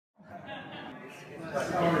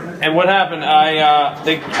And what happened,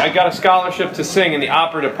 I got a scholarship to sing in the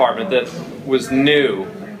opera department that was new.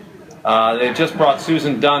 They had just brought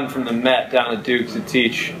Susan Dunn from the Met down at Duke to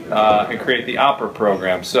teach and create the opera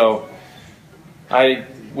program. So I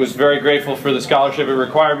was very grateful for the scholarship. It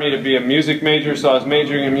required me to be a music major, so I was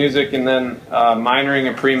majoring in music and then minoring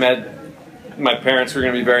in pre-med. My parents were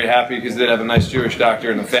going to be very happy because they'd have a nice Jewish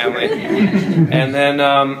doctor in the family. And then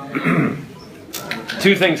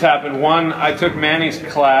two things happened. One, I took Manny's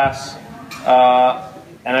class,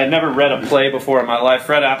 and I'd never read a play before in my life.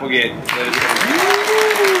 Fred Applegate.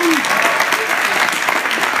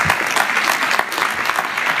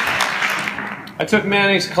 I took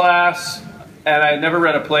Manny's class, and I had never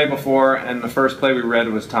read a play before, and the first play we read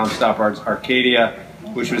was Tom Stoppard's Arcadia,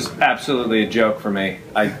 which was absolutely a joke for me.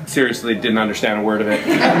 I seriously didn't understand a word of it.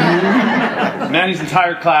 Manny's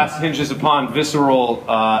entire class hinges upon visceral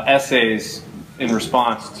essays in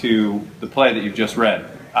response to the play that you've just read.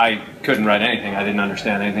 I couldn't write anything. I didn't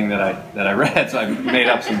understand anything that I read, so I made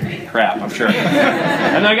up some crap, I'm sure.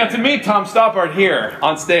 And I got to meet Tom Stoppard here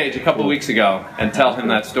on stage a couple of weeks ago and tell him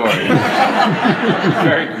that story.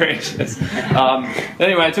 Very gracious.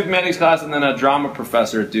 Anyway, I took Manny's class, and then a drama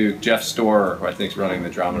professor at Duke, Jeff Storer, who I think is running the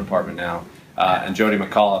drama department now, and Jody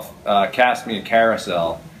McAuliffe, cast me in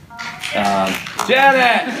Carousel.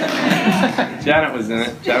 Janet! Janet was in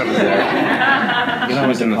it. Janet was there. I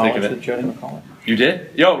was in the thick of it. Jody McAuliffe. You did?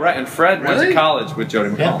 Yo, right. And Fred went to college with Jody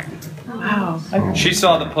McAuliffe. Wow. She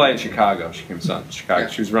saw the play in Chicago. She came to Chicago.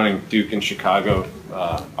 She was running Duke in Chicago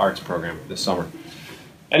arts program this summer.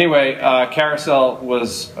 Anyway, Carousel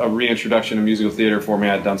was a reintroduction to musical theater for me.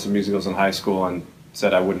 I'd done some musicals in high school and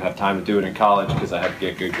said I wouldn't have time to do it in college because I had to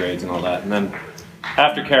get good grades and all that. And then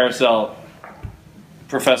after Carousel,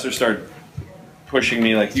 professors started pushing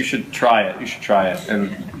me like, you should try it, and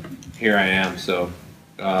here I am. So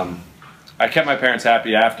I kept my parents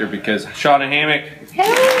happy after because Shauna Hammock.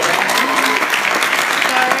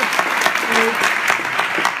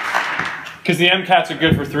 Because the MCATs are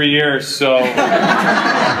good for 3 years, so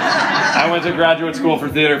I went to graduate school for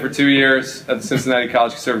theater for 2 years at the Cincinnati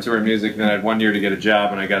College Conservatory of Music, then I had 1 year to get a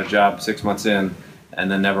job, and I got a job 6 months in, and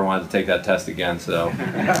then never wanted to take that test again, so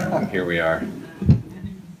here we are.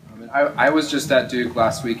 I was just at Duke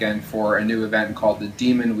last weekend for a new event called the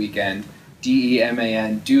Demon Weekend,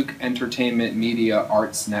 D-E-M-A-N, Duke Entertainment Media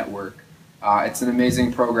Arts Network. It's an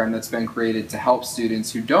amazing program that's been created to help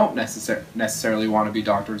students who don't necessarily want to be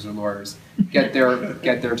doctors or lawyers get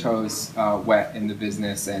their toes wet in the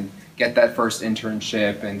business and get that first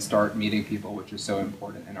internship and start meeting people, which is so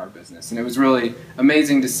important in our business. And it was really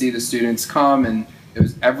amazing to see the students come, and it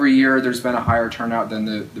was every year there's been a higher turnout than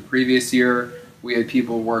the previous year. We had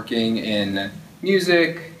people working in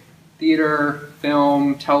music, theater,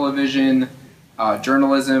 film, television,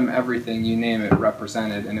 journalism, everything, you name it,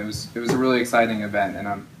 represented, and it was a really exciting event,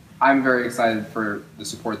 and I'm very excited for the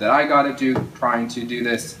support that I got at Duke trying to do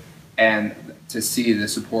this and to see the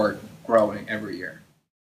support growing every year.